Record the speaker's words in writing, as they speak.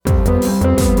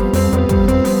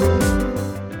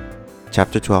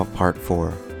Chapter 12, Part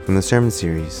 4, from the sermon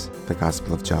series, The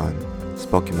Gospel of John,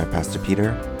 spoken by Pastor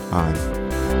Peter Hahn.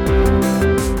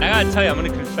 I gotta tell you, I'm gonna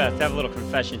confess, have a little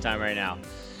confession time right now.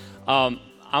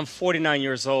 I'm 49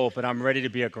 years old, but I'm ready to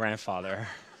be a grandfather.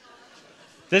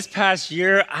 This past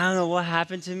year, I don't know what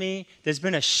happened to me. There's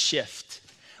been a shift.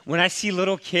 When I see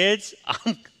little kids,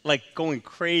 I'm like going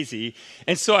crazy.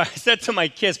 And so I said to my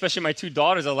kids, especially my two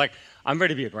daughters, I was like, I'm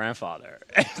ready to be a grandfather.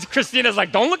 And Christina's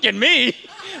like, don't look at me,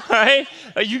 right?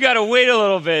 You got to wait a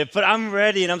little bit. But I'm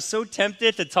ready, and I'm so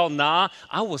tempted to tell I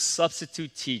will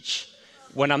substitute teach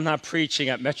when I'm not preaching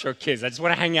at Metro Kids. I just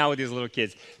want to hang out with these little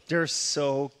kids. They're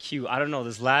so cute. I don't know,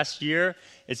 this last year,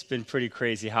 it's been pretty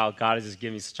crazy how God has just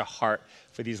given me such a heart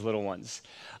for these little ones.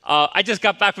 I just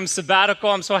got back from sabbatical.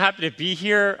 I'm so happy to be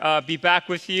here, be back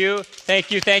with you.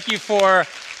 Thank you for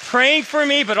praying for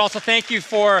me, but also thank you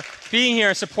for being here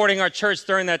and supporting our church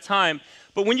during that time.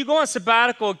 But when you go on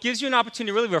sabbatical, it gives you an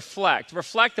opportunity to really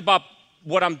reflect about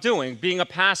what I'm doing, being a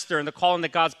pastor and the calling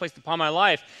that God's placed upon my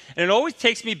life. And it always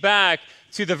takes me back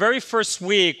to the very first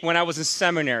week when I was in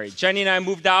seminary. Jenny and I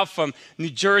moved out from New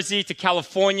Jersey to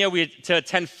California. We had to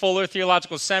attend Fuller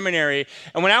Theological Seminary.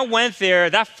 And when I went there,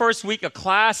 that first week of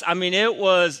class, it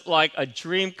was like a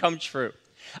dream come true.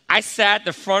 I sat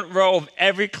the front row of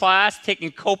every class,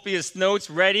 taking copious notes,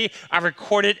 ready. I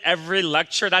recorded every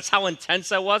lecture. That's how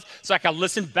intense I was, so I could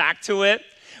listen back to it.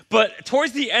 But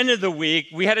towards the end of the week,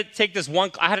 we had to take this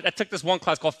one. I took this one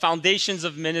class called Foundations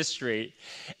of Ministry,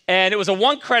 and it was a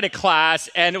one-credit class,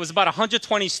 and it was about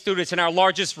 120 students in our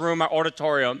largest room, our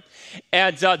auditorium.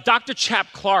 And Dr. Chap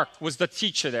Clark was the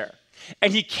teacher there.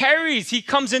 And he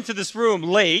comes into this room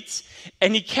late,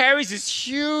 and he carries this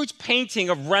huge painting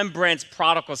of Rembrandt's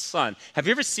Prodigal Son. Have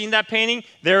you ever seen that painting?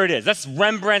 There it is. That's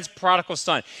Rembrandt's Prodigal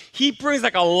Son. He brings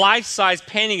like a life-size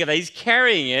painting of that. He's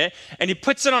carrying it, and he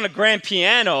puts it on a grand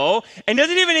piano, and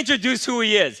doesn't even introduce who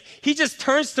he is. He just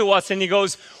turns to us, and he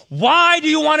goes, "Why do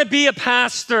you want to be a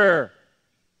pastor?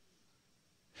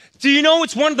 Do you know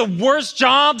it's one of the worst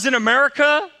jobs in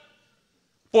America?"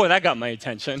 Boy, that got my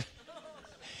attention.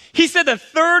 He said the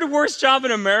third worst job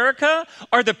in America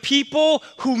are the people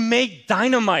who make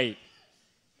dynamite.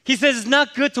 He says it's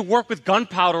not good to work with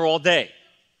gunpowder all day.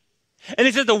 And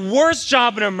he said the worst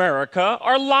job in America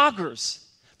are loggers,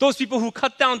 those people who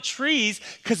cut down trees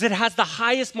because it has the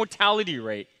highest mortality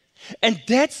rate. And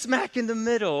dead smack in the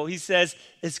middle, he says,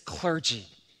 is clergy.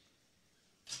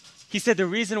 He said the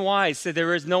reason why, he said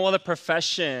there is no other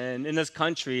profession in this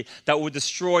country that would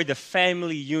destroy the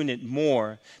family unit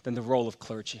more than the role of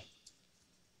clergy.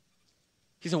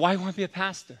 He said, why do you want to be a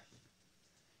pastor?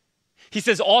 He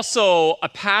says also a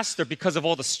pastor, because of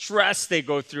all the stress they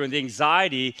go through and the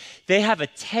anxiety, they have a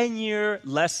 10-year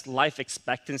less life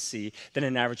expectancy than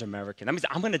an average American. That means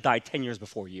I'm going to die 10 years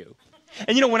before you.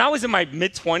 And when I was in my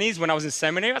mid-20s, when I was in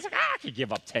seminary, I was like, I could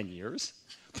give up 10 years.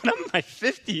 But I'm in my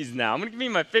 50s now. I'm going to be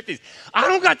in my 50s. I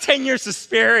don't got 10 years to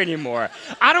spare anymore.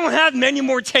 I don't have many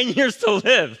more 10 years to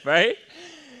live, right?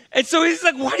 And so he's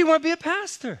like, why do you want to be a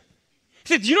pastor?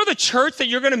 He said, do you know the church that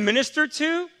you're going to minister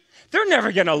to? They're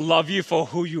never going to love you for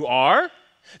who you are.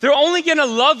 They're only going to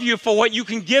love you for what you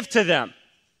can give to them.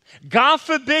 God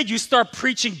forbid you start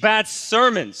preaching bad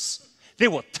sermons. They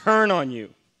will turn on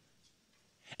you.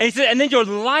 And he said, and then your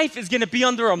life is going to be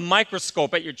under a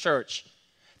microscope at your church.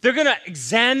 They're going to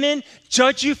examine,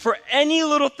 judge you for any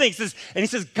little thing. And he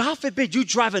says, God forbid you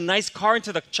drive a nice car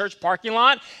into the church parking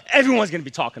lot, everyone's going to be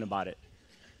talking about it.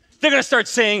 They're going to start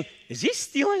saying, is he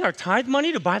stealing our tithe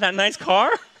money to buy that nice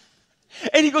car?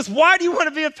 And he goes, why do you want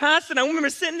to be a pastor? And I remember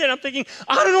sitting there and I'm thinking,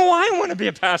 I don't know why I want to be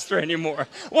a pastor anymore.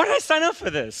 Why did I sign up for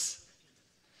this?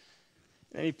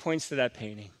 And he points to that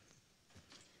painting.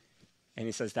 And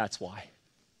he says, that's why.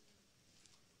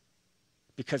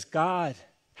 Because God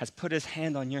has put his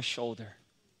hand on your shoulder,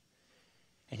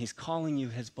 and he's calling you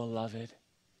his beloved,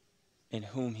 in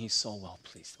whom he's so well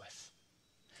pleased with.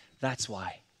 That's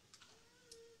why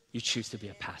you choose to be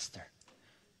a pastor.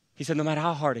 He said, no matter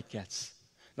how hard it gets,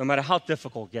 no matter how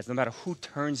difficult it gets, no matter who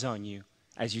turns on you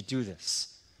as you do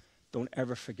this, don't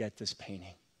ever forget this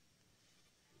painting.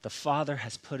 The Father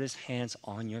has put his hands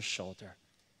on your shoulder,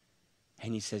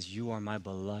 and he says, you are my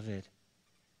beloved,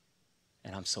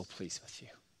 and I'm so pleased with you.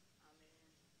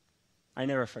 I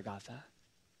never forgot that.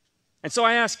 And so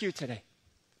I ask you today,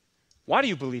 why do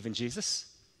you believe in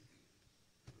Jesus?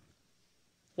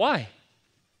 Why?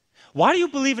 Why do you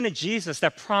believe in a Jesus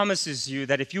that promises you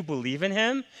that if you believe in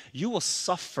him, you will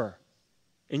suffer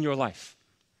in your life?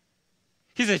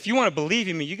 He said, if you want to believe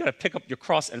in me, you got to pick up your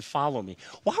cross and follow me.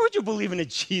 Why would you believe in a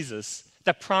Jesus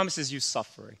that promises you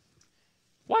suffering?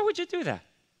 Why would you do that?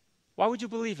 Why would you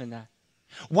believe in that?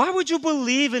 Why would you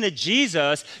believe in a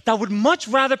Jesus that would much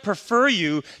rather prefer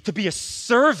you to be a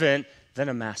servant than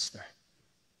a master?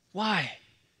 Why?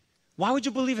 Why would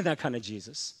you believe in that kind of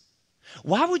Jesus?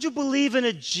 Why would you believe in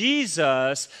a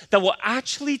Jesus that will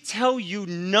actually tell you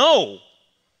no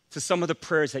to some of the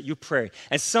prayers that you pray?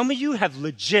 And some of you have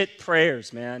legit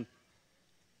prayers, man.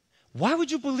 Why would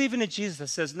you believe in a Jesus that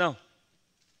says no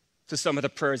to some of the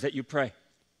prayers that you pray?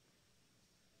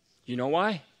 You know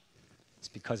why? It's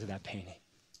because of that painting.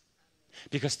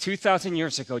 Because 2,000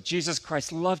 years ago, Jesus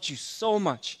Christ loved you so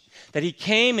much that he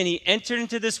came and he entered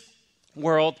into this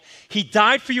world. He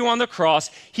died for you on the cross.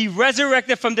 He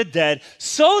resurrected from the dead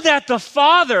so that the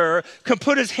Father can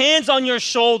put his hands on your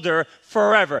shoulder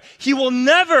forever. He will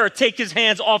never take his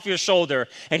hands off your shoulder,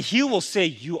 and he will say,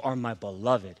 "You are my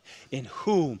beloved, in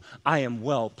whom I am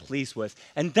well pleased with."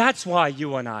 And that's why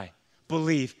you and I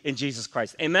believe in Jesus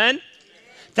Christ. Amen?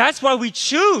 That's why we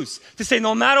choose to say,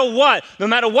 no matter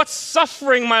what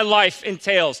suffering my life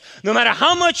entails, no matter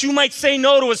how much you might say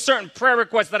no to a certain prayer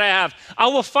request that I have, I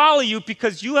will follow you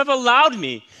because you have allowed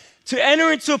me to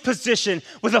enter into a position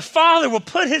where the Father will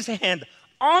put his hand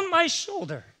on my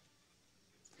shoulder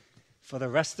for the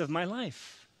rest of my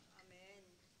life. Amen.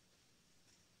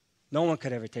 No one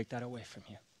could ever take that away from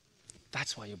you.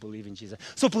 That's why you believe in Jesus.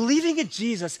 So believing in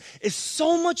Jesus is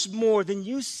so much more than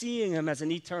you seeing him as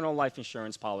an eternal life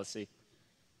insurance policy.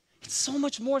 It's so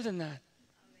much more than that. Amen.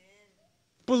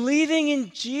 Believing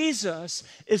in Jesus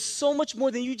is so much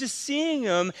more than you just seeing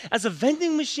him as a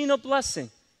vending machine of blessing.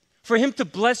 For him to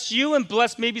bless you and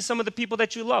bless maybe some of the people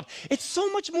that you love. It's so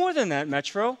much more than that,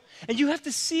 Metro. And you have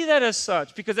to see that as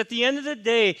such, because at the end of the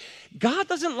day, God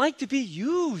doesn't like to be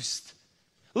used.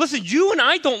 Listen, you and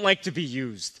I don't like to be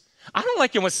used. I don't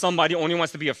like it when somebody only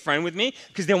wants to be a friend with me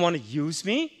because they want to use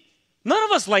me. None of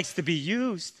us likes to be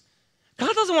used.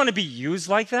 God doesn't want to be used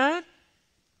like that.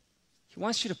 He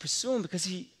wants you to pursue him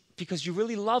because you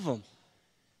really love him.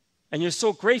 And you're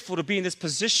so grateful to be in this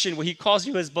position where he calls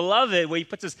you his beloved, where he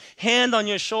puts his hand on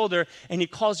your shoulder and he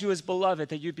calls you his beloved,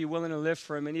 that you'd be willing to live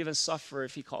for him and even suffer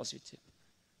if he calls you to.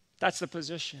 That's the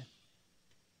position.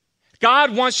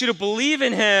 God wants you to believe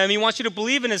in him. He wants you to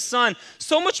believe in his son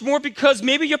so much more because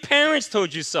maybe your parents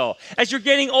told you so. As you're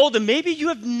getting older, maybe you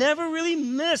have never really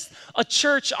missed a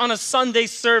church on a Sunday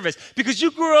service because you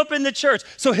grew up in the church.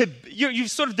 So you've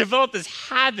sort of developed this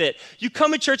habit. You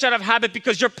come to church out of habit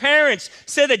because your parents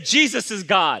said that Jesus is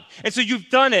God. And so you've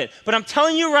done it. But I'm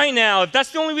telling you right now, if that's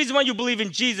the only reason why you believe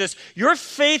in Jesus, your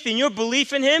faith and your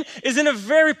belief in him is in a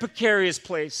very precarious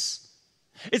place.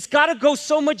 It's got to go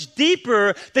so much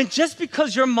deeper than just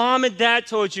because your mom and dad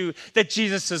told you that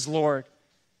Jesus is Lord.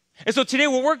 And so today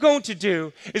what we're going to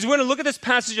do is we're going to look at this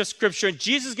passage of Scripture, and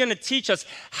Jesus is going to teach us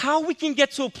how we can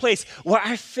get to a place where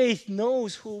our faith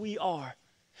knows who we are.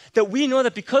 That we know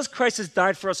that because Christ has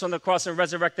died for us on the cross and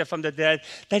resurrected from the dead,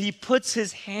 that he puts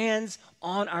his hands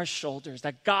on our shoulders,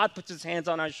 that God puts his hands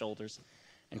on our shoulders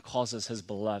and calls us his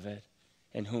beloved,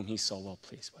 in whom he's so well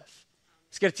pleased with.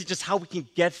 He's going to teach us how we can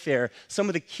get there, some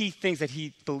of the key things that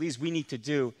he believes we need to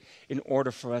do in order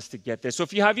for us to get there. So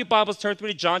if you have your Bibles, turn with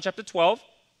me to John chapter 12.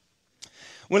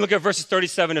 We're going to look at verses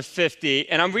 37 to 50,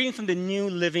 and I'm reading from the New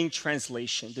Living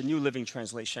Translation,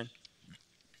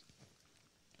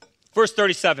 Verse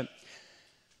 37.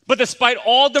 But despite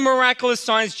all the miraculous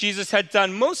signs Jesus had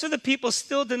done, most of the people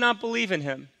still did not believe in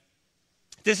him.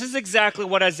 This is exactly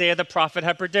what Isaiah the prophet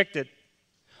had predicted.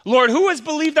 Lord, who has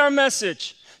believed our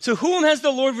message? To whom has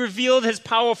the Lord revealed his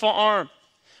powerful arm?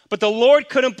 But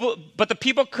the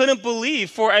people couldn't believe,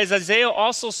 for as Isaiah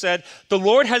also said, the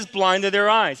Lord has blinded their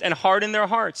eyes and hardened their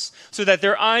hearts, so that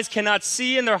their eyes cannot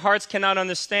see and their hearts cannot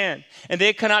understand, and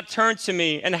they cannot turn to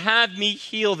me and have me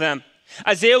heal them.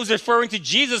 Isaiah was referring to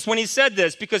Jesus when he said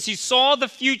this because he saw the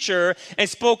future and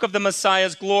spoke of the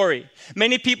Messiah's glory.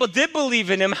 Many people did believe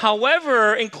in him,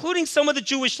 however, including some of the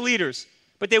Jewish leaders.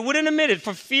 But they wouldn't admit it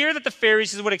for fear that the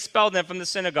Pharisees would expel them from the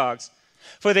synagogues.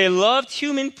 For they loved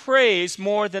human praise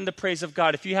more than the praise of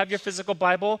God. If you have your physical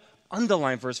Bible,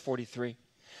 underline verse 43.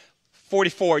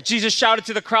 44, Jesus shouted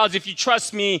to the crowds, if you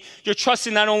trust me, you're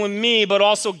trusting not only me, but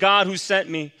also God who sent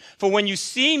me. For when you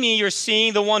see me, you're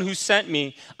seeing the one who sent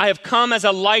me. I have come as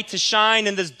a light to shine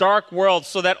in this dark world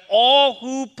so that all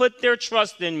who put their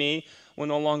trust in me will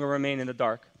no longer remain in the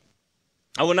dark.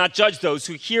 I will not judge those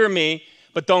who hear me,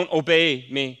 but don't obey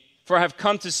me. For I have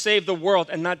come to save the world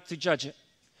and not to judge it.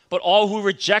 But all who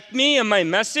reject me and my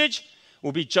message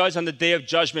will be judged on the day of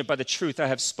judgment by the truth I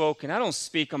have spoken. I don't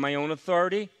speak on my own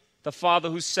authority. The Father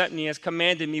who sent me has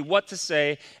commanded me what to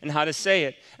say and how to say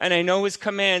it. And I know his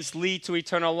commands lead to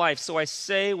eternal life. So I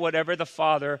say whatever the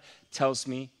Father tells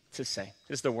me to say.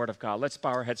 This is the word of God. Let's bow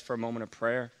our heads for a moment of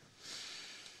prayer.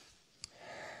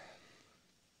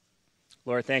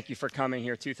 Lord, thank you for coming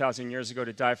here 2,000 years ago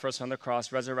to die for us on the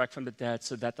cross, resurrect from the dead,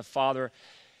 so that the Father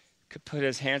could put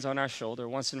his hands on our shoulder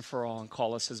once and for all and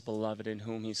call us his beloved in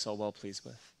whom he's so well pleased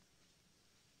with.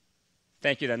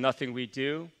 Thank you that nothing we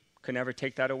do can ever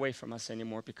take that away from us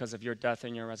anymore because of your death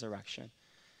and your resurrection.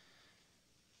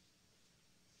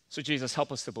 So Jesus,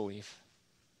 help us to believe.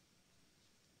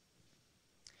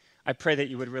 I pray that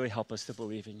you would really help us to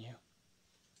believe in you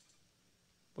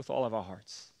with all of our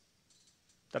hearts,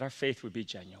 that our faith would be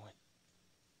genuine.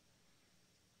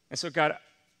 And so, God,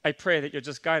 I pray that you'll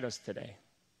just guide us today.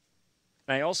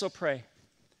 And I also pray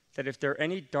that if there are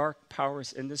any dark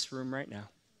powers in this room right now,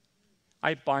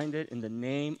 I bind it in the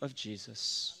name of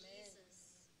Jesus. Amen.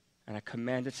 And I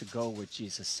command it to go where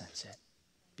Jesus sends it.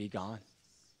 Be gone.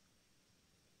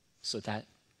 So that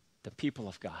the people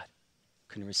of God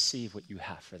can receive what you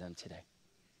have for them today.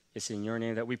 It's in your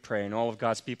name that we pray. And all of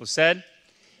God's people said,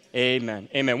 amen.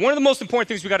 Amen. One of the most important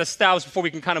things we got to establish before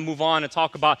we can kind of move on and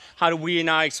talk about how do we and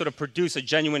I sort of produce a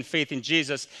genuine faith in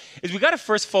Jesus is we got to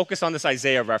first focus on this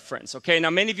Isaiah reference, okay? Now,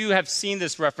 many of you have seen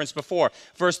this reference before,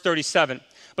 verse 37.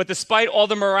 But despite all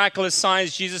the miraculous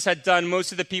signs Jesus had done,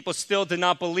 most of the people still did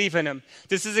not believe in him.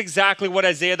 This is exactly what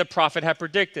Isaiah the prophet had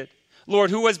predicted.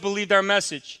 Lord, who has believed our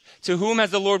message? To whom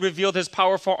has the Lord revealed his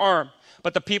powerful arm?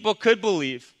 But the people couldn't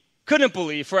believe,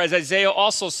 for as Isaiah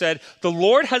also said, the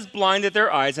Lord has blinded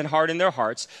their eyes and hardened their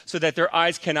hearts, so that their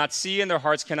eyes cannot see and their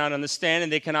hearts cannot understand,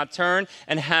 and they cannot turn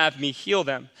and have me heal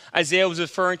them. Isaiah was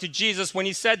referring to Jesus when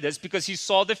he said this because he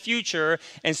saw the future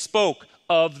and spoke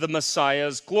of the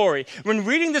Messiah's glory. When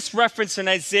reading this reference in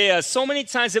Isaiah, so many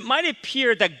times it might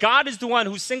appear that God is the one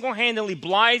who single-handedly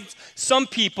blinds some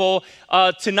people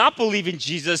to not believe in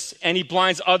Jesus, and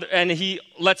he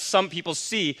lets some people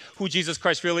see who Jesus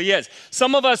Christ really is.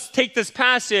 Some of us take this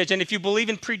passage, and if you believe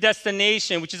in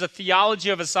predestination, which is a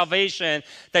theology of a salvation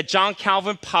that John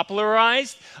Calvin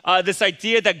popularized, this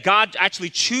idea that God actually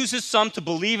chooses some to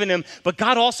believe in him, but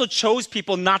God also chose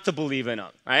people not to believe in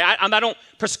him. Right? I don't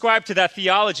prescribe to that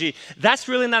theology. That's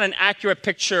really not an accurate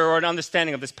picture or an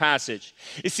understanding of this passage.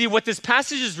 You see, what this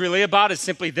passage is really about is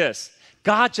simply this.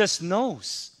 God just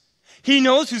knows. He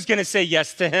knows who's going to say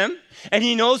yes to him, and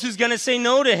he knows who's going to say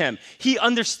no to him. He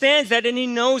understands that, and he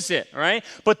knows it, right?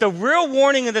 But the real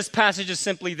warning of this passage is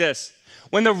simply this.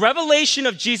 When the revelation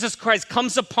of Jesus Christ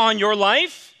comes upon your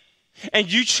life,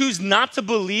 and you choose not to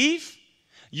believe,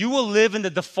 you will live in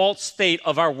the default state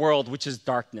of our world, which is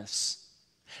darkness.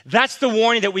 That's the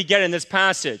warning that we get in this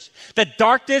passage. That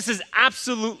darkness is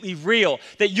absolutely real.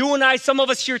 That you and I, some of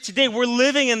us here today, we're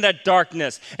living in that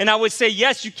darkness. And I would say,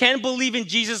 yes, you can believe in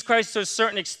Jesus Christ to a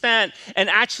certain extent and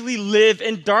actually live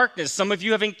in darkness. Some of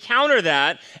you have encountered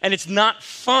that, and it's not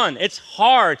fun. It's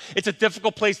hard. It's a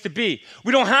difficult place to be.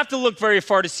 We don't have to look very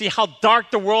far to see how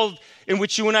dark the world in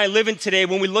which you and I live in today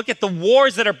when we look at the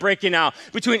wars that are breaking out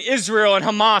between Israel and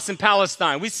Hamas and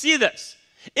Palestine. We see this.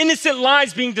 Innocent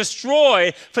lives being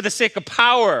destroyed for the sake of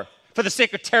power, for the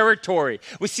sake of territory.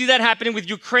 We see that happening with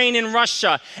Ukraine and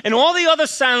Russia and all the other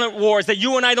silent wars that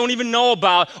you and I don't even know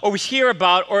about or we hear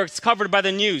about or it's covered by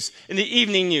the news, in the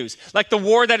evening news. Like the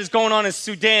war that is going on in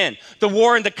Sudan, the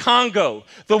war in the Congo,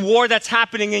 the war that's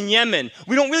happening in Yemen.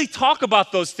 We don't really talk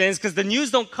about those things because the news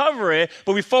don't cover it,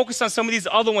 but we focus on some of these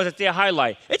other ones that they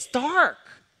highlight. It's dark.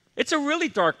 It's a really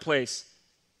dark place.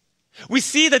 We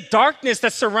see the darkness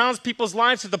that surrounds people's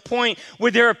lives to the point where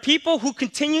there are people who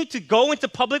continue to go into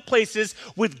public places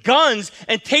with guns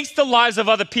and takes the lives of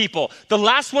other people. The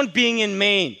last one being in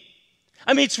Maine.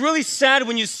 I mean, it's really sad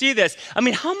when you see this. I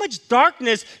mean, how much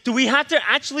darkness do we have to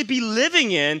actually be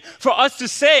living in for us to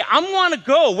say, I want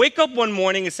to wake up one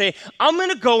morning and say, I'm going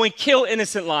to go and kill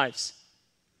innocent lives.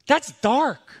 That's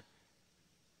dark.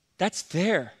 That's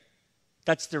there.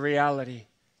 That's the reality.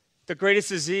 The greatest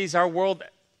disease our world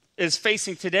is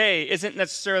facing today isn't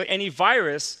necessarily any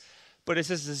virus, but it's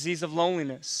this disease of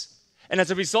loneliness. And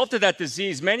as a result of that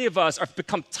disease, many of us have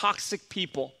become toxic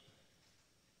people.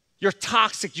 You're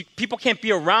toxic. People can't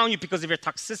be around you because of your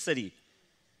toxicity.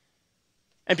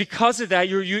 And because of that,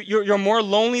 you're more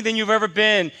lonely than you've ever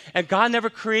been. And God never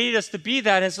created us to be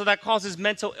that. And so that causes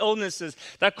mental illnesses.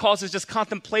 That causes just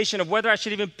contemplation of whether I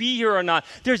should even be here or not.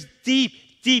 There's deep,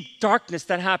 deep darkness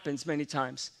that happens many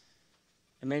times.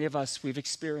 And many of us, we've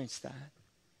experienced that.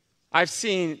 I've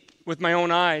seen with my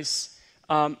own eyes,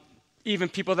 even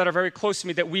people that are very close to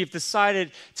me, that we've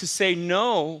decided to say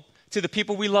no to the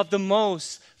people we love the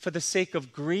most for the sake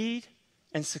of greed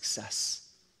and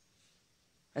success.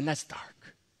 And that's dark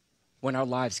when our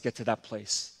lives get to that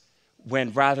place,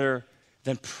 when rather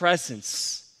than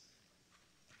presence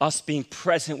us being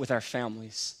present with our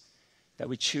families, that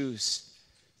we choose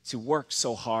to work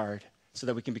so hard so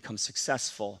that we can become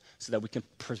successful, so that we can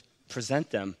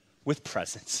present them with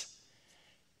presence.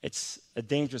 It's a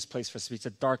dangerous place for us to be. It's a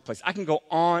dark place. I can go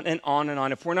on and on and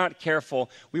on. If we're not careful,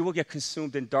 we will get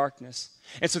consumed in darkness.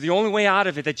 And so the only way out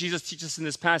of it that Jesus teaches us in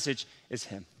this passage is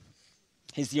him.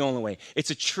 He's the only way. It's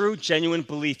a true, genuine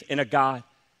belief in a God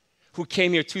who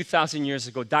came here 2,000 years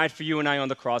ago, died for you and I on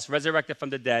the cross, resurrected from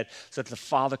the dead, so that the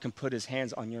Father can put his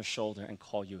hands on your shoulder and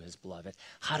call you his beloved.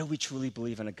 How do we truly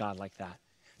believe in a God like that?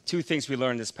 Two things we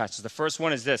learn in this passage. The first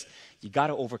one is this: you got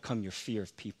to overcome your fear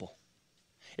of people.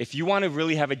 If you want to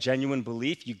really have a genuine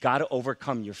belief, you got to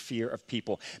overcome your fear of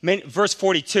people. Verse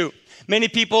 42, many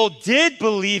people did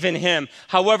believe in him,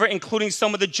 however, including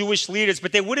some of the Jewish leaders,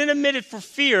 but they wouldn't admit it for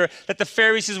fear that the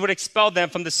Pharisees would expel them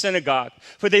from the synagogue,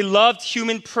 for they loved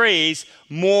human praise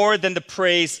more than the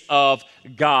praise of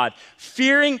God.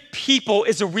 Fearing people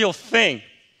is a real thing.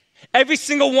 Every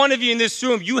single one of you in this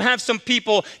room, you have some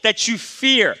people that you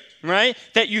fear, right?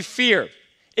 That you fear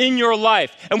in your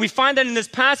life. And we find that in this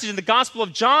passage in the Gospel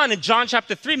of John, in John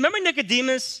chapter 3. Remember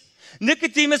Nicodemus?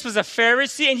 Nicodemus was a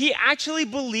Pharisee, and he actually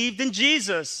believed in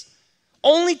Jesus.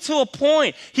 Only to a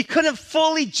point. He couldn't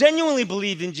fully, genuinely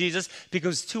believe in Jesus because he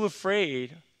was too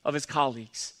afraid of his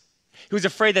colleagues. He was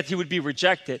afraid that he would be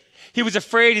rejected. He was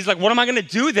afraid, he's like, what am I going to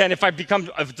do then if I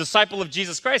become a disciple of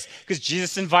Jesus Christ? Because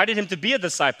Jesus invited him to be a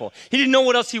disciple. He didn't know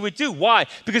what else he would do. Why?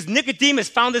 Because Nicodemus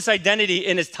found this identity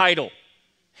in his title.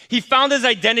 He found his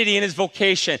identity in his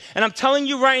vocation. And I'm telling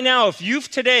you right now, if you've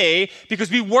today,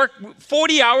 because we work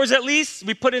 40 hours at least,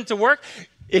 we put into work,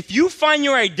 if you find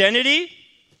your identity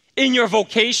in your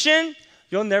vocation,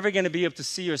 you're never going to be able to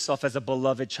see yourself as a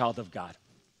beloved child of God.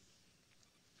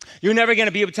 You're never going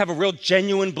to be able to have a real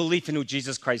genuine belief in who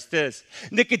Jesus Christ is.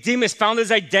 Nicodemus found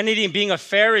his identity in being a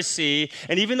Pharisee,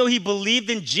 and even though he believed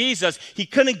in Jesus, he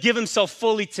couldn't give himself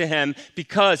fully to him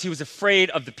because he was afraid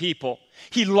of the people.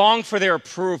 He longed for their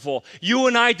approval. You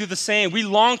and I do the same. We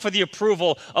long for the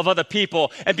approval of other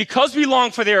people. And because we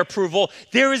long for their approval,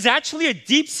 there is actually a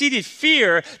deep-seated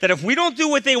fear that if we don't do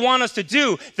what they want us to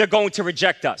do, they're going to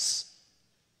reject us.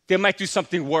 They might do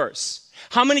something worse.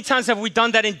 How many times have we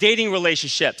done that in dating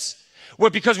relationships? Where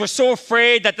because we're so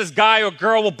afraid that this guy or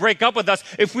girl will break up with us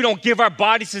if we don't give our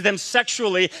bodies to them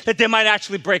sexually, that they might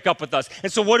actually break up with us.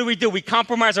 And so what do? We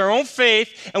compromise our own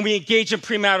faith and we engage in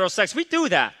premarital sex. We do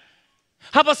that.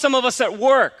 How about some of us at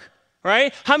work,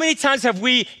 right? How many times have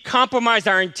we compromised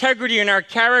our integrity and our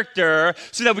character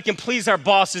so that we can please our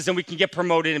bosses and we can get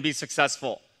promoted and be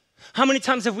successful? How many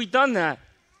times have we done that?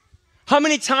 How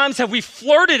many times have we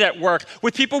flirted at work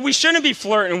with people we shouldn't be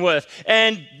flirting with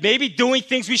and maybe doing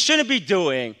things we shouldn't be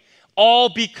doing, all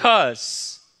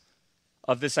because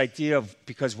of this idea of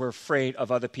because we're afraid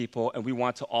of other people and we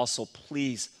want to also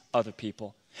please other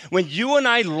people? When you and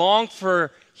I long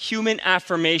for human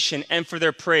affirmation and for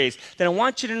their praise, then I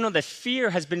want you to know that fear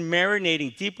has been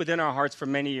marinating deep within our hearts for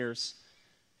many years.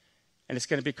 And it's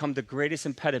going to become the greatest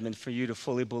impediment for you to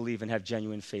fully believe and have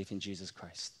genuine faith in Jesus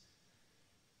Christ.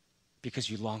 Because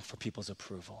you long for people's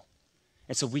approval.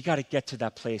 And so we got to get to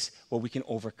that place where we can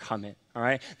overcome it, all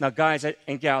right? Now, guys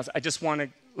and gals, I just want to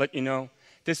let you know,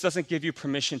 this doesn't give you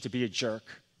permission to be a jerk.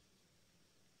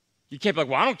 You can't be like,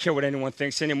 well, I don't care what anyone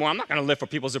thinks anymore. I'm not going to live for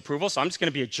people's approval, so I'm just going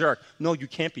to be a jerk. No, you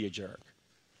can't be a jerk.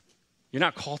 You're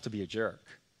not called to be a jerk.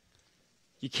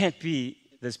 You can't be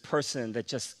this person that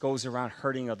just goes around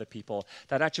hurting other people.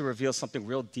 That actually reveals something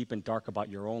real deep and dark about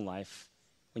your own life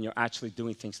when you're actually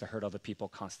doing things to hurt other people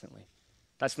constantly.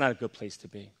 That's not a good place to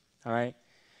be, all right?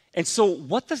 And so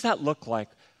what does that look like?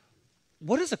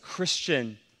 What does a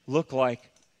Christian look like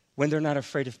when they're not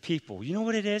afraid of people? You know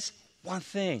what it is? One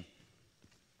thing.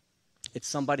 It's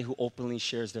somebody who openly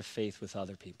shares their faith with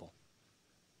other people.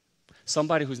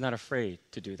 Somebody who's not afraid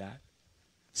to do that.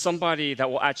 Somebody that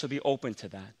will actually be open to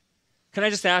that. Can I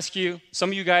just ask you, some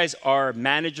of you guys are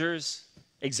managers,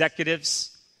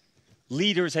 executives,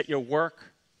 leaders at your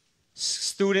work,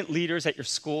 student leaders at your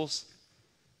schools.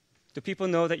 Do people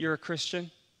know that you're a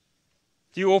Christian?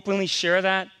 Do you openly share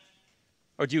that?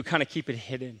 Or do you kind of keep it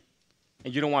hidden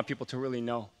and you don't want people to really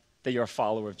know that you're a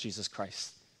follower of Jesus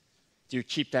Christ? Do you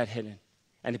keep that hidden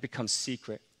and it becomes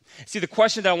secret? See, the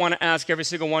question that I want to ask every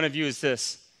single one of you is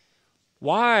this: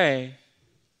 why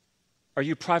are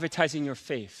you privatizing your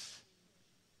faith?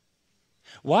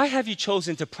 Why have you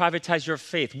chosen to privatize your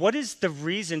faith? What is the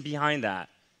reason behind that?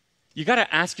 You got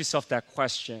to ask yourself that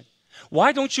question.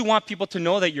 Why don't you want people to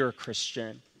know that you're a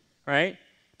Christian, right?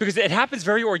 Because it happens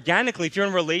very organically. If you're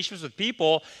in relationships with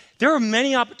people, there are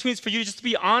many opportunities for you just to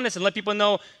be honest and let people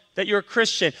know, that you're a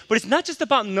Christian, but it's not just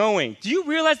about knowing. Do you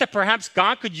realize that perhaps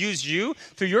God could use you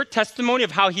through your testimony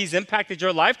of how he's impacted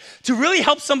your life to really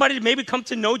help somebody to maybe come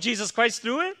to know Jesus Christ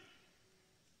through it?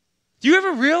 Do you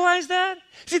ever realize that?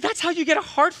 See, that's how you get a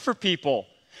heart for people.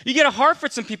 You get a heart for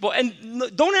some people, and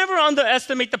don't ever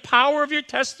underestimate the power of your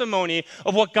testimony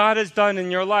of what God has done in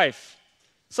your life.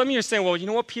 Some of you are saying, well, you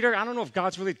know what, Peter? I don't know if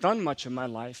God's really done much in my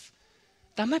life.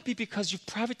 That might be because you've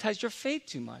privatized your faith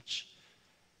too much.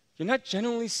 You're not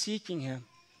genuinely seeking him.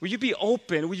 Will you be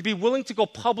open? Will you be willing to go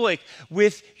public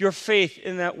with your faith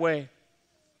in that way?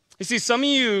 You see, some of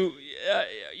you,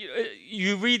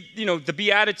 you read, the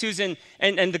Beatitudes and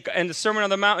the Sermon on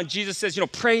the Mount, and Jesus says,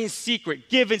 pray in secret,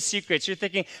 give in secret. So you're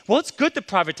thinking, well, it's good to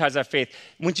privatize our faith.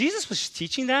 When Jesus was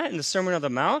teaching that in the Sermon on the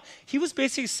Mount, he was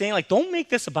basically saying, don't make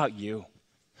this about you.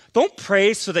 Don't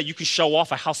pray so that you can show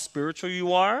off how spiritual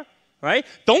you are, right?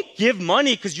 Don't give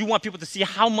money because you want people to see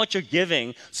how much you're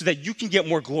giving so that you can get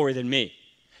more glory than me.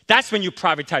 That's when you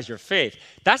privatize your faith.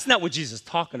 That's not what Jesus is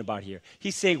talking about here.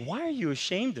 He's saying, why are you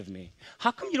ashamed of me?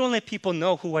 How come you don't let people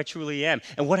know who I truly am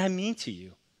and what I mean to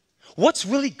you? What's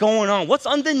really going on? What's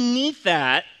underneath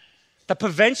that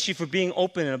prevents you from being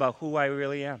open about who I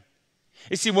really am?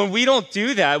 You see, when we don't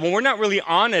do that, when we're not really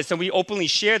honest and we openly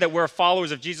share that we're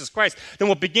followers of Jesus Christ, then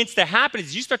what begins to happen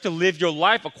is you start to live your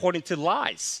life according to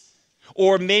lies,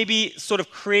 or maybe sort of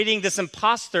creating this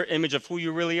imposter image of who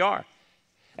you really are.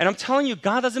 And I'm telling you,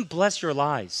 God doesn't bless your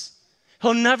lies.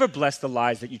 He'll never bless the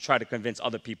lies that you try to convince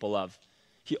other people of.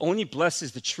 He only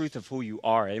blesses the truth of who you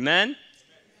are. Amen?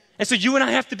 And so you and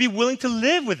I have to be willing to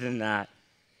live within that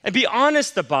and be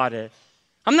honest about it.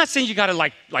 I'm not saying you got to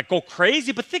like go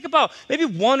crazy, but think about maybe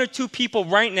one or two people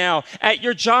right now at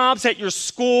your jobs, at your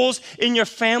schools, in your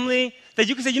family, that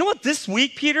you can say, you know what, this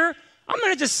week, Peter, I'm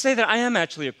going to just say that I am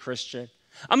actually a Christian.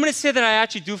 I'm going to say that I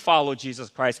actually do follow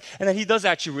Jesus Christ and that he does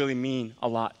actually really mean a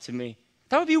lot to me.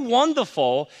 That would be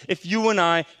wonderful if you and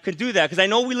I could do that, because I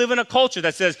know we live in a culture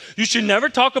that says you should never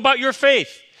talk about your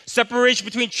faith. Separation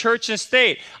between church and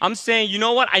state. I'm saying, you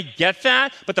know what? I get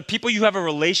that, but the people you have a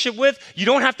relationship with, you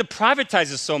don't have to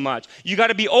privatize it so much. You got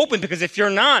to be open, because if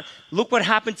you're not, look what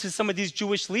happened to some of these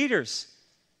Jewish leaders.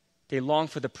 They long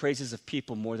for the praises of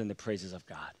people more than the praises of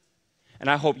God. And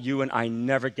I hope you and I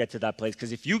never get to that place,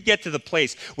 because if you get to the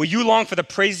place where you long for the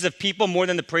praises of people more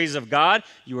than the praises of God,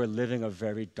 you are living a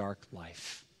very dark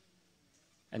life.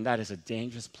 And that is a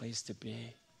dangerous place to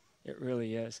be. It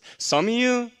really is. Some of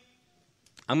you,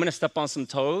 I'm going to step on some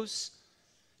toes.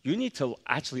 You need to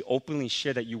actually openly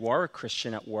share that you are a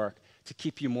Christian at work to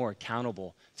keep you more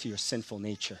accountable to your sinful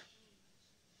nature.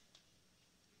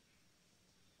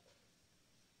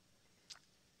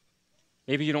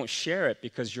 Maybe you don't share it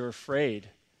because you're afraid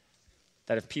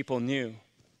that if people knew,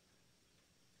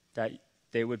 that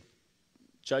they would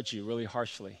judge you really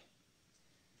harshly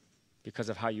because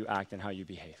of how you act and how you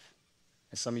behave.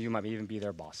 And some of you might even be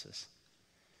their bosses.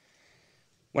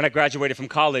 When I graduated from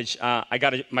college,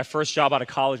 my first job out of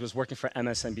college was working for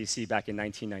MSNBC back in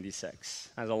 1996.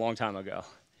 That was a long time ago.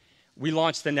 We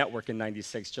launched the network in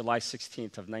 96, July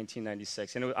 16th of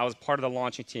 1996. And I was part of the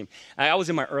launching team. I was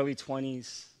in my early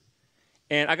 20s.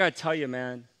 And I got to tell you,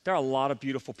 man, there are a lot of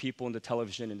beautiful people in the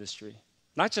television industry.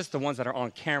 Not just the ones that are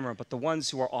on camera, but the ones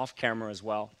who are off camera as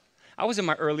well. I was in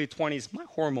my early 20s. My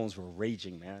hormones were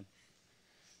raging, man.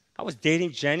 I was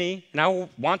dating Jenny, and I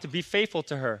wanted to be faithful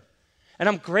to her. And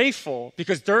I'm grateful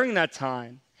because during that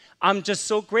time, I'm just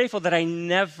so grateful that I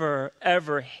never,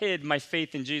 ever hid my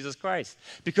faith in Jesus Christ.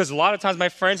 Because a lot of times my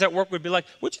friends at work would be like,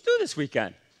 what'd you do this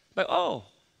weekend? Like, oh,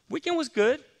 weekend was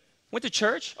good. Went to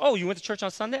church. Oh, you went to church on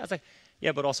Sunday? I was like,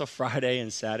 yeah, but also Friday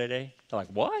and Saturday. They're like,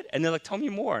 what? And they're like, tell me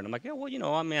more. And I'm like, yeah, well,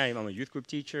 I'm a youth group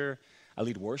teacher. I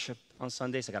lead worship on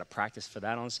Sundays. I got to practice for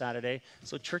that on Saturday.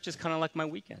 So church is kind of like my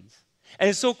weekends. And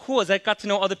it's so cool. As I got to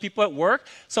know other people at work,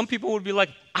 some people would be like,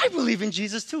 I believe in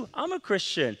Jesus too. I'm a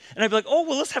Christian. And I'd be like, oh,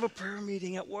 well, let's have a prayer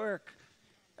meeting at work.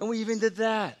 And we even did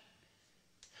that.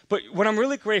 But what I'm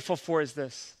really grateful for is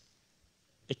this.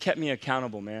 It kept me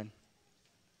accountable, man.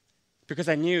 Because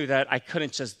I knew that I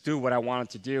couldn't just do what I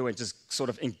wanted to do and just sort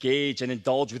of engage and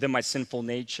indulge within my sinful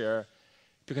nature,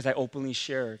 because I openly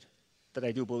shared that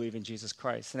I do believe in Jesus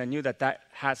Christ. And I knew that that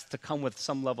has to come with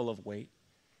some level of weight.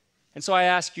 And so I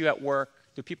ask you at work,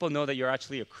 do people know that you're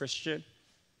actually a Christian?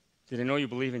 Do they know you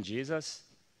believe in Jesus?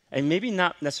 And maybe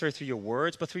not necessarily through your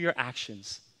words, but through your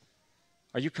actions.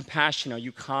 Are you compassionate? Are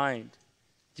you kind?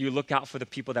 Do you look out for the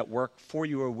people that work for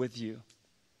you or with you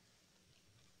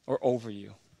or over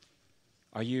you?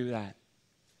 Are you that?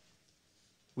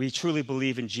 We truly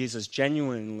believe in Jesus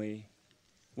genuinely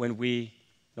when we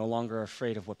no longer are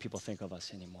afraid of what people think of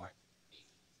us anymore.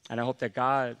 And I hope that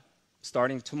God,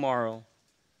 starting tomorrow,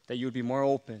 that you would be more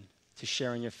open to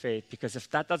sharing your faith. Because if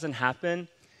that doesn't happen,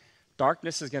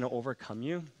 darkness is going to overcome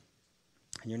you,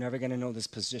 and you're never going to know this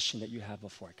position that you have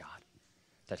before God,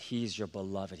 that he's your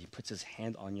beloved. He puts his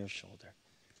hand on your shoulder,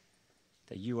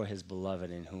 that you are his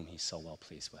beloved in whom he's so well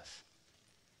pleased with.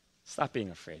 Stop being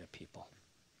afraid of people.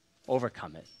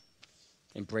 Overcome it.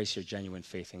 Embrace your genuine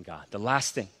faith in God. The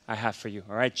last thing I have for you,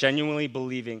 all right? Genuinely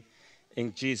believing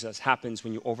in Jesus happens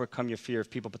when you overcome your fear of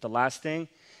people. But the last thing,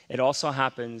 it also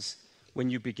happens when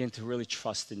you begin to really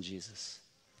trust in Jesus.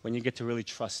 When you get to really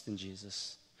trust in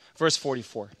Jesus. Verse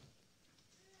 44.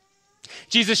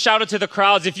 Jesus shouted to the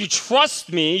crowds, if you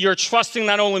trust me, you're trusting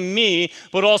not only me,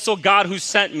 but also God who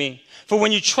sent me. For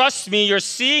when you trust me, you're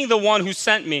seeing the one who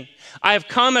sent me. I have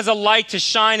come as a light to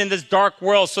shine in this dark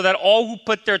world so that all who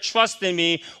put their trust in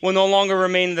me will no longer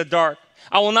remain in the dark.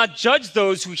 I will not judge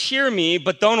those who hear me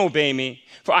but don't obey me.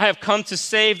 For I have come to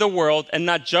save the world and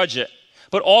not judge it.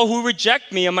 But all who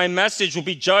reject me and my message will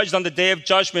be judged on the day of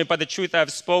judgment by the truth I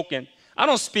have spoken. I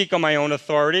don't speak on my own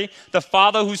authority. The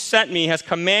Father who sent me has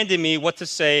commanded me what to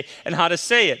say and how to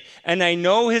say it. And I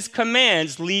know his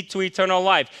commands lead to eternal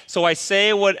life. So I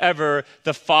say whatever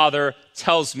the Father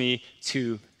tells me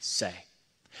to say.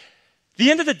 The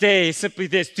end of the day is simply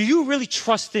this. Do you really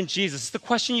trust in Jesus? It's the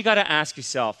question you got to ask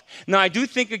yourself. Now, I do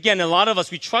think, again, a lot of us,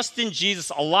 we trust in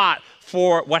Jesus a lot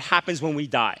for what happens when we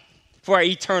die, for our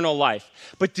eternal life.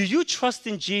 But do you trust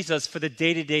in Jesus for the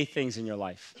day-to-day things in your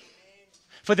life?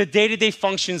 For the day-to-day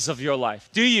functions of your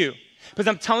life? Do you? Because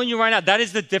I'm telling you right now, that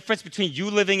is the difference between you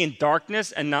living in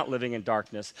darkness and not living in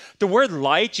darkness. The word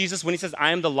light, Jesus, when he says,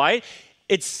 I am the light,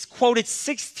 it's quoted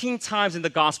 16 times in the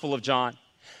Gospel of John.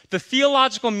 The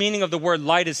theological meaning of the word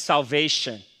light is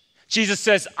salvation. Jesus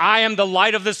says, I am the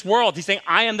light of this world. He's saying,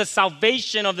 I am the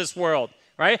salvation of this world,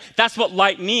 right? That's what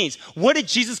light means. What did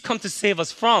Jesus come to save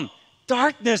us from?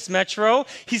 Darkness, Metro.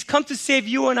 He's come to save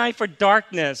you and I for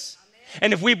darkness.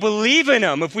 And if we believe in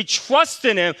him, if we trust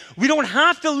in him, we don't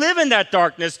have to live in that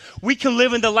darkness. We can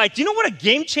live in the light. Do you know what a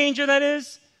game changer that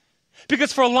is?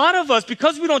 Because for a lot of us,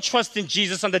 because we don't trust in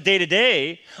Jesus on the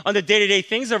day-to-day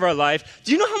things of our life,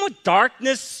 do you know how much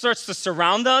darkness starts to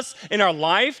surround us in our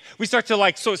life? We start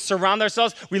to surround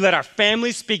ourselves. We let our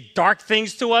family speak dark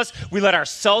things to us. We let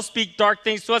ourselves speak dark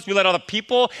things to us. We let other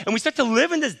people, and we start to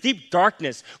live in this deep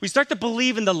darkness. We start to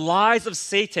believe in the lies of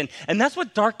Satan, and that's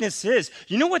what darkness is.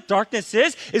 You know what darkness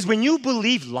is? Is when you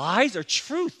believe lies or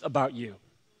truth about you.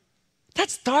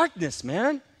 That's darkness,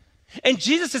 man. And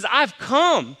Jesus says, I've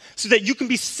come so that you can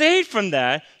be saved from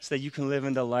that, so that you can live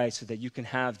in the light, so that you can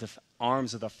have the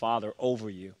arms of the Father over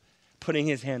you, putting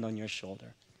his hand on your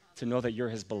shoulder to know that you're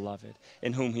his beloved,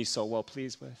 in whom he's so well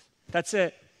pleased with. That's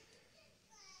it.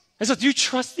 And so do you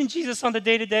trust in Jesus on the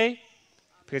day-to-day?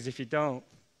 Because if you don't,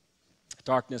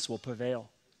 darkness will prevail.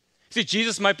 See,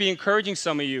 Jesus might be encouraging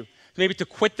some of you maybe to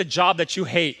quit the job that you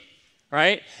hate.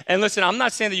 Right? And listen, I'm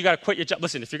not saying that you got to quit your job.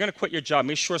 Listen, if you're going to quit your job,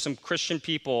 make sure some Christian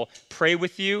people pray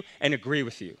with you and agree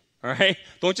with you. All right?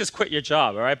 Don't just quit your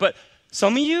job. All right? But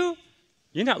some of you,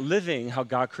 you're not living how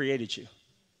God created you.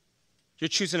 You're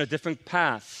choosing a different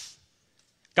path.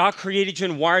 God created you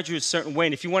and wired you a certain way.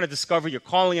 And if you want to discover your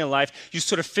calling in life, you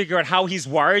sort of figure out how he's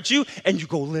wired you and you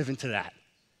go live into that.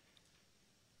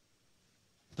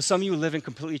 But some of you live in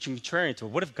completely contrarian to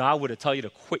it. What if God were to tell you to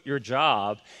quit your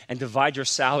job and divide your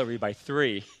salary by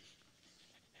 3?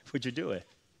 Would you do it?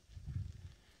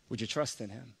 Would you trust in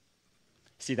him?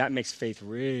 See, that makes faith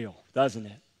real, doesn't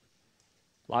it?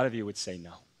 A lot of you would say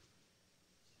no.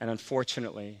 And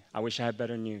unfortunately, I wish I had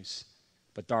better news,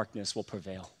 but darkness will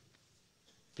prevail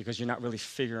because you're not really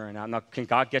figuring out. Now, can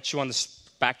God get you on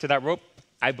back to that rope?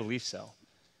 I believe so.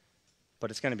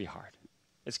 But it's going to be hard.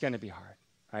 It's going to be hard.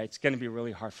 Right? It's going to be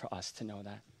really hard for us to know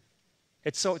that.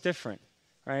 It's so different,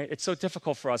 right? It's so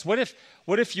difficult for us. What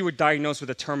if you were diagnosed with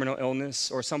a terminal illness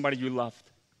or somebody you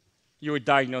loved? You were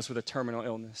diagnosed with a terminal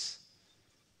illness.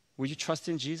 Will you trust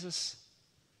in Jesus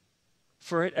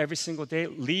for it every single day?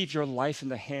 Leave your life in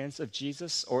the hands of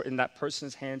Jesus or in that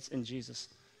person's hands in Jesus.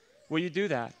 Will you do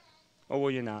that or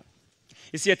will you not?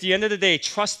 You see, at the end of the day,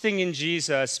 trusting in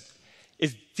Jesus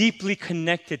is deeply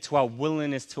connected to our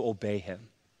willingness to obey him.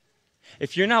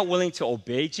 If you're not willing to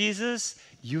obey Jesus,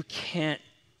 you can't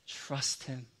trust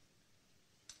him.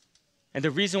 And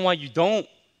the reason why you don't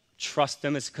trust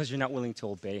him is because you're not willing to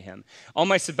obey him. On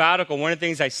my sabbatical, one of the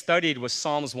things I studied was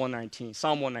Psalm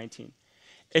 119.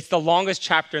 It's the longest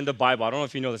chapter in the Bible. I don't know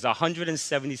if you know this,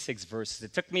 176 verses.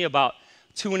 It took me about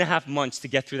 2.5 months to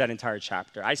get through that entire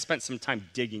chapter. I spent some time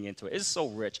digging into it. It's so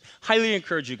rich. Highly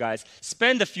encourage you guys,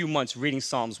 spend a few months reading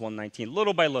Psalms 119,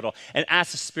 little by little, and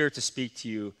ask the Spirit to speak to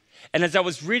you. And as I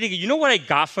was reading it, you know what I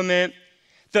got from it?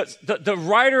 The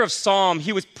writer of Psalm,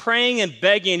 he was praying and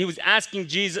begging. He was asking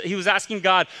Jesus, he was asking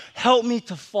God, help me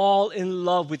to fall in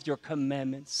love with your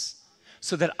commandments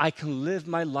so that I can live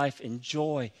my life in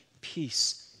joy,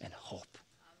 peace, and hope.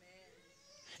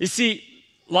 Amen. You see,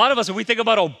 a lot of us, when we think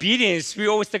about obedience, we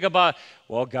always think about,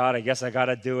 well, God, I guess I got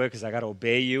to do it because I got to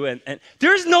obey you. And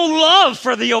there's no love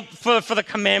for the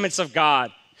commandments of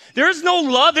God. There's no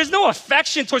love, there's no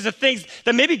affection towards the things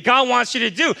that maybe God wants you to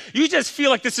do. You just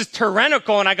feel like this is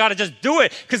tyrannical and I got to just do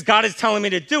it because God is telling me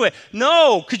to do it.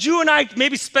 No, could you and I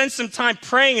maybe spend some time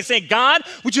praying and saying, God,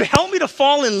 would you help me to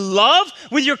fall in love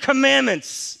with your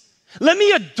commandments? Let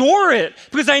me adore it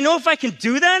because I know if I can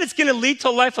do that, it's going to lead to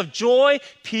a life of joy,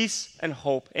 peace, and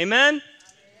hope. Amen?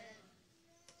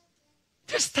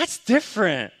 That's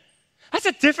different. That's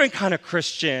a different kind of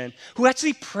Christian who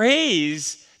actually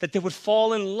prays that they would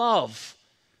fall in love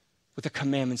with the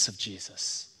commandments of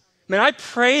Jesus. Man, I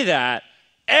pray that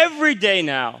every day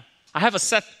now. I have a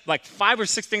set, like 5 or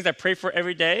 6 things I pray for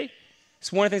every day.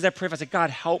 It's one of the things I pray for. I say, God,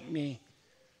 help me.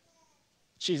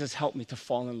 Jesus, help me to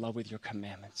fall in love with your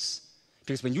commandments.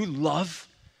 Because when you love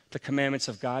the commandments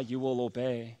of God, you will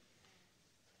obey.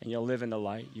 And you'll live in the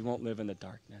light. You won't live in the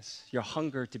darkness. Your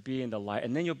hunger to be in the light.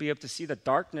 And then you'll be able to see the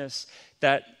darkness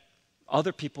that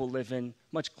other people live in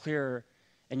much clearer.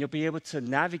 And you'll be able to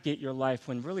navigate your life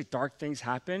when really dark things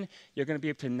happen. You're going to be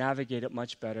able to navigate it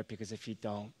much better because if you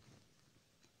don't,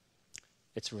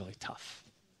 it's really tough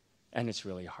and it's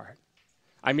really hard.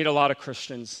 I meet a lot of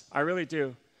Christians, I really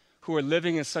do, who are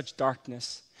living in such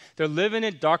darkness. They're living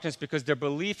in darkness because their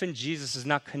belief in Jesus is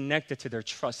not connected to their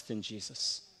trust in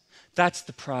Jesus. That's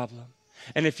the problem.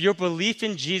 And if your belief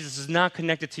in Jesus is not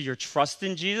connected to your trust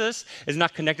in Jesus, is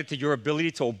not connected to your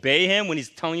ability to obey him when he's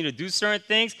telling you to do certain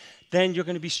things, then you're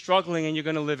going to be struggling and you're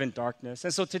going to live in darkness.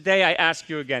 And so today I ask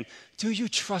you again, do you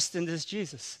trust in this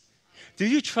Jesus? Do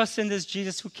you trust in this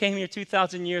Jesus who came here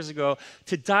 2,000 years ago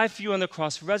to die for you on the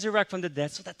cross, resurrect from the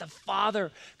dead, so that the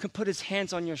Father can put his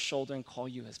hands on your shoulder and call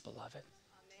you his beloved?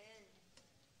 Amen.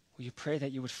 Will you pray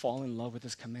that you would fall in love with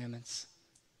his commandments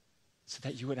so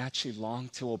that you would actually long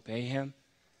to obey him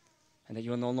and that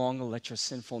you will no longer let your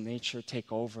sinful nature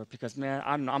take over? Because, man,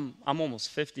 I'm almost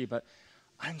 50, but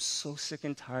I'm so sick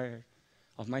and tired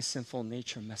of my sinful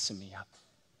nature messing me up.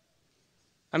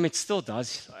 I mean, it still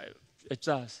does. It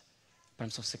does. But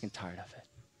I'm so sick and tired of it.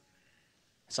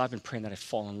 So I've been praying that I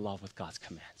fall in love with God's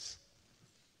commands.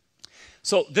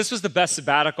 So this was the best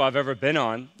sabbatical I've ever been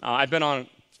on. I've been on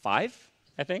 5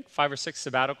 or 6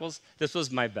 sabbaticals. This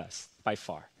was my best, by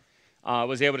far. I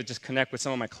was able to just connect with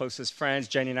some of my closest friends.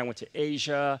 Jenny and I went to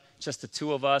Asia, just the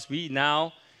 2 of us. We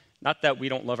now, not that we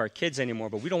don't love our kids anymore,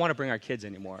 but we don't want to bring our kids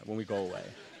anymore when we go away.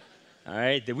 All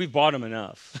right? We've bought them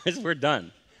enough. We're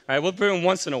done. All right? We'll bring them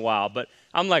once in a while, but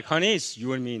I'm like, honey, it's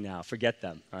you and me now. Forget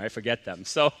them. All right? Forget them.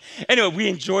 So anyway, we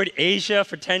enjoyed Asia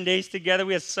for 10 days together.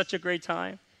 We had such a great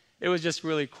time. It was just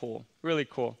really cool, really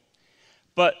cool.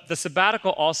 But the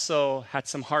sabbatical also had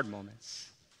some hard moments.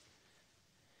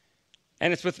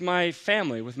 And it's with my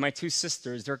family, with my 2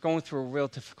 sisters. They're going through a real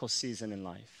difficult season in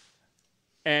life.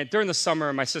 And during the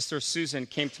summer, my sister Susan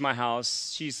came to my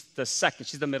house. She's the second,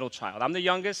 she's the middle child. I'm the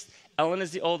youngest, Ellen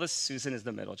is the oldest, Susan is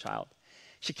the middle child.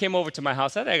 She came over to my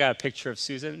house. I think I got a picture of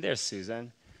Susan. There's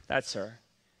Susan. That's her.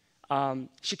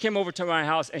 She came over to my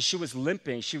house, and she was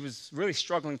limping. She was really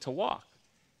struggling to walk.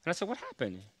 And I said, what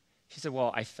happened? She said,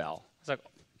 well, I fell. I was like,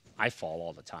 I fall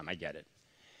all the time. I get it.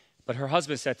 But her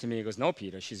husband said to me, he goes, no,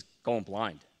 Peter, she's going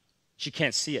blind. She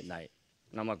can't see at night.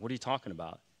 And I'm like, what are you talking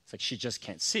about? It's like, she just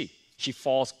can't see. She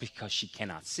falls because she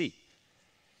cannot see.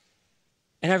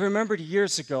 And I remembered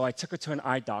years ago, I took her to an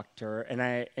eye doctor,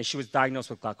 and she was diagnosed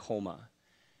with glaucoma.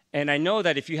 And I know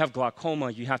that if you have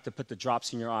glaucoma, you have to put the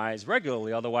drops in your eyes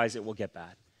regularly, otherwise it will get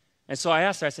bad. And so I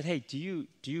asked her, I said, hey, do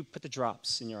you put the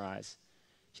drops in your eyes?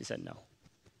 She said, no.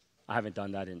 I haven't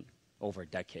done that in over a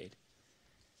decade.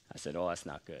 I said, oh, that's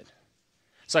not good.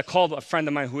 So I called a friend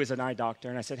of mine who is an eye doctor,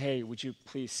 and I said, hey, would you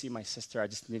please see my sister? I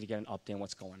just need to get an update on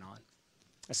what's going on.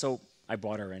 And so I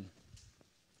brought her in.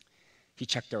 He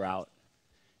checked her out,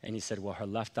 and he said, well, her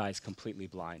left eye is completely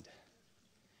blind.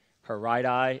 Her right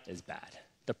eye is bad.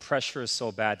 The pressure is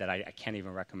so bad that I can't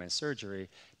even recommend surgery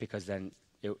because then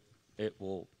it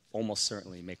will almost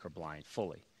certainly make her blind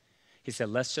fully. He said,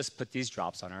 let's just put these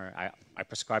drops on her. I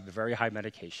prescribed a very high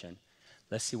medication.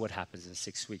 Let's see what happens in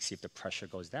 6 weeks, see if the pressure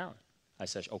goes down. I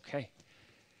said, okay.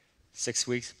 6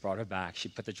 weeks, brought her back. She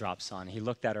put the drops on. He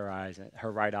looked at her eyes,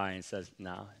 her right eye, and says,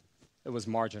 no, it was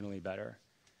marginally better.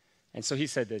 And so he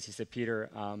said this. He said, Peter,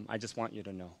 I just want you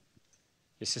to know,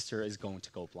 your sister is going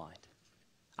to go blind.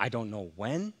 I don't know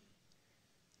when,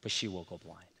 but she will go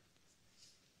blind.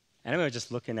 And I remember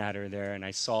just looking at her there, and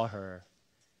I saw her,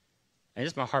 and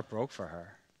just my heart broke for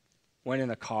her. Went in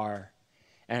the car,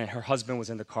 and her husband was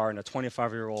in the car, and a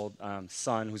 25-year-old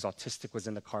son who's autistic was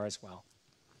in the car as well.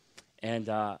 And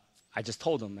I just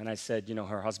told him, and I said,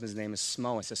 her husband's name is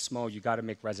Smo. I said, Smo, you got to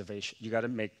make reservations. You got to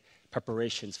make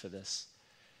preparations for this,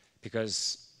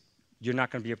 because you're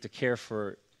not going to be able to care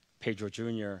for Pedro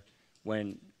Jr.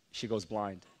 when she goes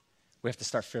blind. We have to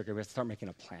start making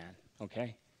a plan,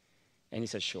 okay? And he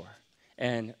said, sure.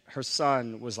 And her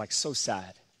son was like so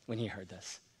sad when he heard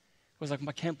this. He was like,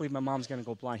 I can't believe my mom's going to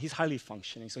go blind. He's highly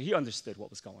functioning, so he understood what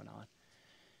was going on.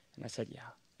 And I said, yeah.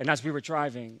 And as we were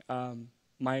driving,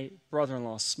 my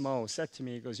brother-in-law, Smo, said to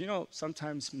me, he goes,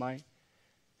 sometimes my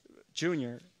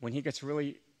Junior, when he gets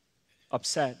really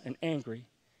upset and angry,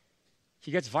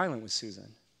 he gets violent with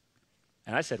Susan.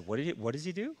 And I said, what does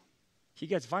he do? He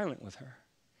gets violent with her.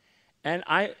 And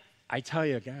I tell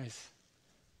you, guys,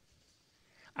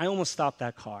 I almost stopped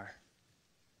that car.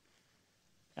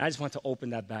 And I just want to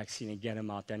open that back seat and get him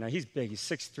out there. Now, he's big. He's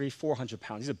 6'3", 400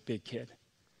 pounds. He's a big kid.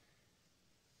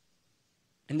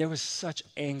 And there was such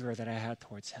anger that I had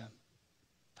towards him.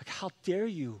 Like, how dare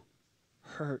you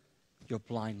hurt your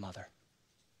blind mother?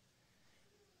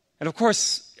 And of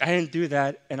course, I didn't do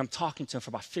that, and I'm talking to him for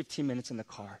about 15 minutes in the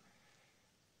car,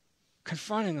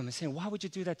 confronting him and saying, why would you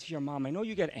do that to your mom? I know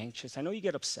you get anxious. I know you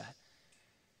get upset.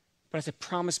 But I said,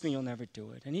 promise me you'll never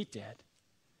do it. And he did.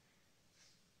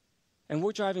 And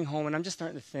we're driving home, and I'm just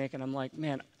starting to think, and I'm like,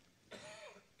 man,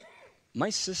 my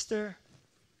sister,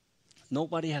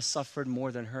 nobody has suffered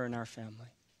more than her in our family.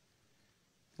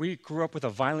 We grew up with a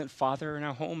violent father in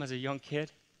our home as a young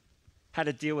kid, had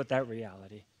to deal with that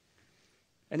reality.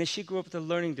 And then she grew up with a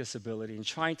learning disability, and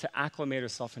trying to acclimate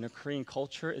herself in a Korean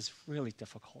culture is really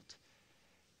difficult.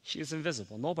 She is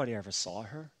invisible. Nobody ever saw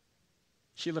her.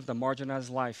 She lived a marginalized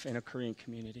life in a Korean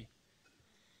community.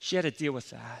 She had to deal with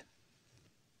that.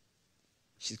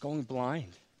 She's going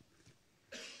blind.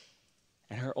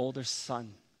 And her older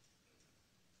son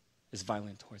is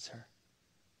violent towards her.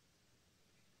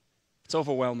 It's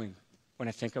overwhelming when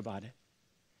I think about it.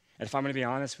 And if I'm going to be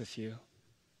honest with you,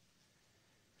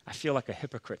 I feel like a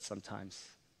hypocrite sometimes.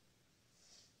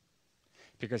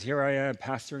 Because here I am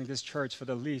pastoring this church for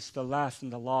the least, the last,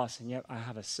 and the lost, and yet I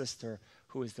have a sister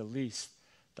who is the least,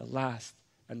 the last,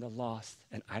 and the lost,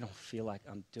 and I don't feel like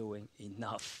I'm doing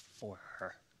enough for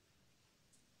her.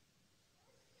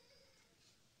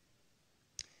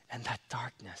 And that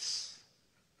darkness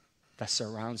that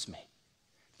surrounds me,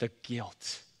 the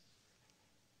guilt,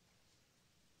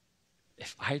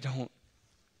 if I don't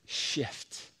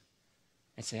shift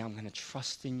and say, I'm going to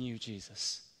trust in you,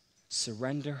 Jesus,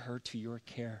 surrender her to your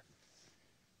care,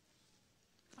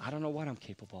 I don't know what I'm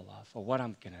capable of or what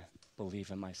I'm going to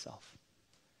believe in myself.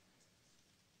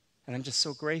 And I'm just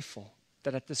so grateful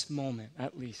that at this moment,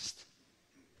 at least,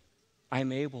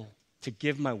 I'm able to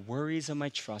give my worries and my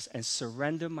trust and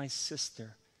surrender my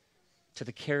sister to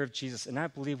the care of Jesus. And I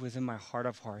believe within my heart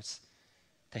of hearts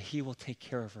that he will take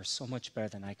care of her so much better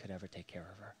than I could ever take care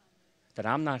of her. That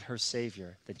I'm not her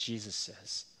savior, that Jesus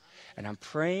is. And I'm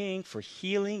praying for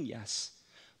healing, yes,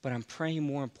 but I'm praying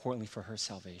more importantly for her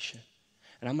salvation.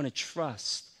 And I'm going to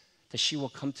trust that she will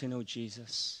come to know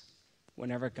Jesus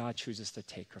whenever God chooses to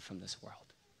take her from this world.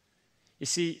 You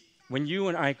see, when you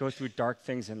and I go through dark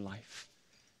things in life,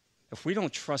 if we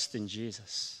don't trust in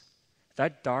Jesus,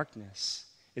 that darkness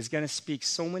is going to speak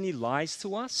so many lies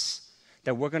to us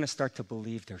that we're going to start to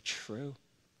believe they're true.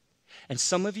 And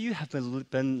some of you have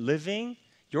been living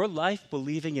your life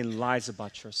believing in lies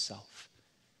about yourself.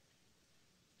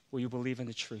 Will you believe in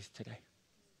the truth today?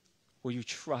 Will you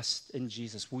trust in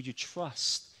Jesus? Will you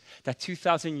trust that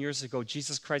 2,000 years ago,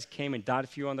 Jesus Christ came and died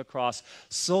for you on the cross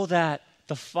so that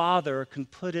the Father can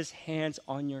put his hands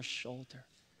on your shoulder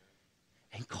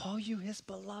and call you his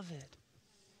beloved?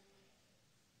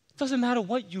 It doesn't matter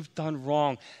what you've done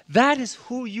wrong. That is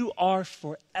who you are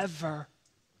forever.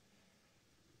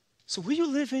 So will you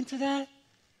live into that?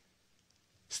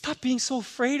 Stop being so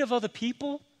afraid of other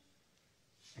people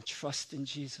and trust in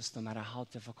Jesus no matter how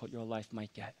difficult your life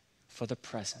might get for the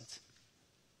present.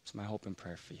 It's my hope and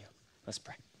prayer for you. Let's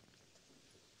pray.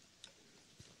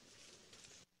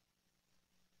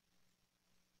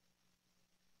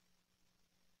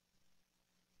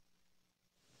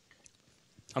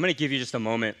 I'm going to give you just a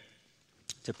moment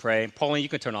to pray. Pauline, you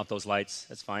can turn off those lights.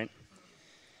 That's fine.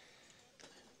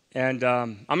 And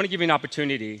I'm going to give you an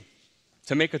opportunity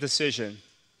to make a decision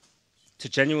to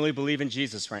genuinely believe in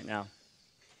Jesus right now,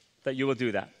 that you will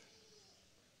do that.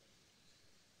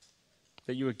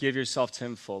 That you would give yourself to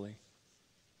him fully.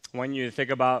 I want you to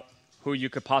think about who you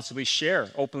could possibly share,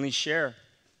 openly share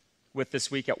with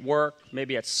this week at work,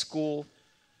 maybe at school,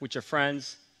 with your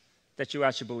friends, that you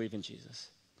actually believe in Jesus.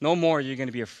 No more are you going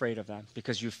to be afraid of them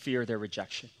because you fear their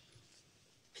rejection.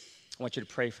 I want you to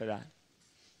pray for that.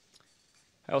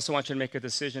 I also want you to make a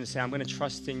decision to say, I'm going to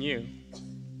trust in you.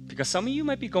 Because some of you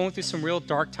might be going through some real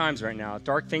dark times right now,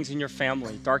 dark things in your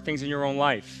family, dark things in your own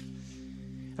life.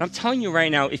 And I'm telling you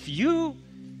right now, if you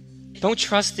don't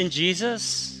trust in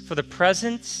Jesus for the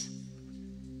present,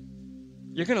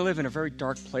 you're going to live in a very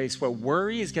dark place where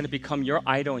worry is going to become your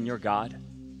idol and your God.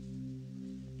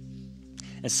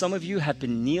 And some of you have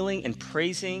been kneeling and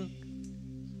praising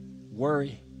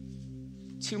worry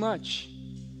too much.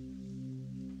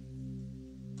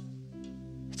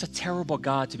 It's a terrible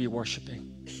God to be worshiping.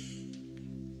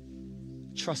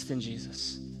 Trust in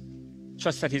Jesus.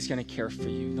 Trust that he's going to care for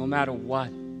you no matter what.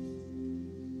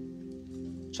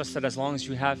 Trust that as long as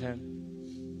you have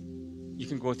him, you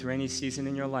can go through any season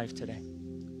in your life today.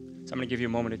 So I'm going to give you a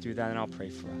moment to do that, and I'll pray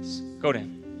for us. Go to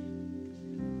him.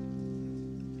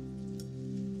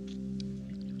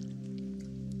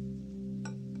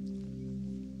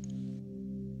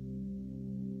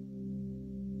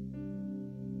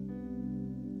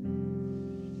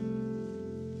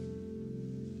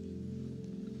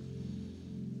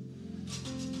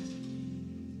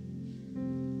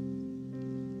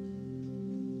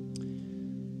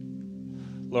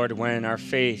 Lord, when our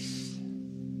faith,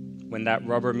 when that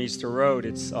rubber meets the road,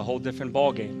 it's a whole different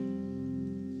ballgame.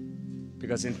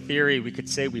 Because in theory, we could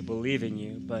say we believe in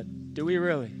you, but do we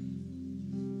really?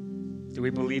 Do we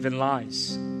believe in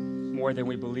lies more than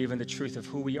we believe in the truth of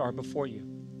who we are before you?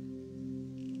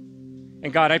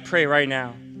 And God, I pray right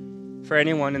now for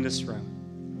anyone in this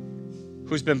room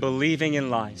who's been believing in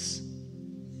lies.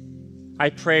 I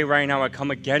pray right now I come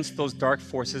against those dark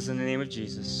forces in the name of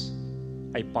Jesus.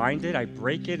 I bind it, I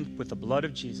break it with the blood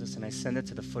of Jesus, and I send it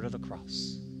to the foot of the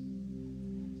cross.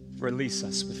 Release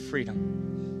us with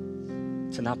freedom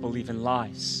to not believe in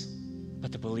lies,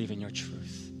 but to believe in your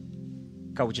truth.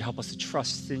 God, would you help us to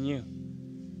trust in you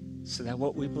so that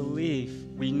what we believe,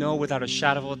 we know without a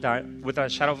shadow of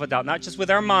a doubt, not just with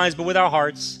our minds, but with our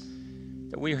hearts,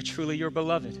 that we are truly your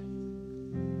beloved,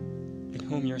 in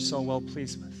whom you're so well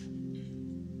pleased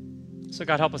with. So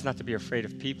God, help us not to be afraid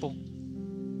of people.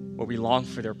 Where we long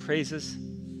for their praises,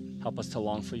 help us to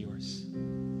long for yours.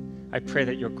 I pray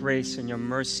that your grace and your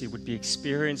mercy would be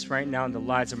experienced right now in the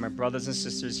lives of my brothers and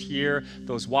sisters here,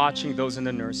 those watching, those in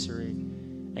the nursery.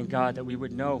 And God, that we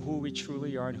would know who we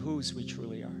truly are and whose we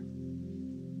truly are.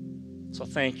 So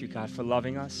thank you, God, for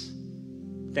loving us.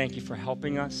 Thank you for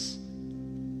helping us.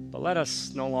 But let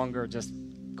us no longer just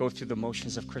go through the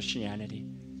motions of Christianity.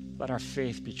 Let our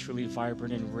faith be truly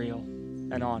vibrant and real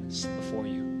and honest before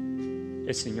you.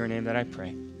 It's in your name that I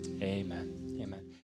pray. Amen.